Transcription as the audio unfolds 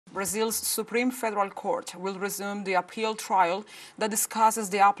Brazil's Supreme Federal Court will resume the appeal trial that discusses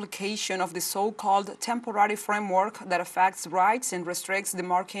the application of the so-called temporary framework that affects rights and restricts the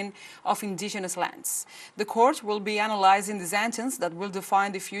marking of indigenous lands. The court will be analyzing the sentence that will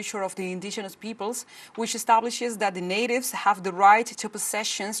define the future of the indigenous peoples, which establishes that the natives have the right to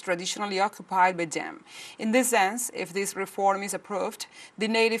possessions traditionally occupied by them. In this sense, if this reform is approved, the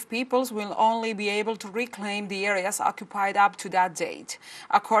native peoples will only be able to reclaim the areas occupied up to that date.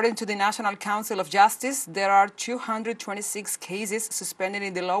 According to the National Council of Justice, there are 226 cases suspended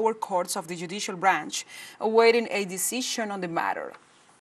in the lower courts of the judicial branch, awaiting a decision on the matter.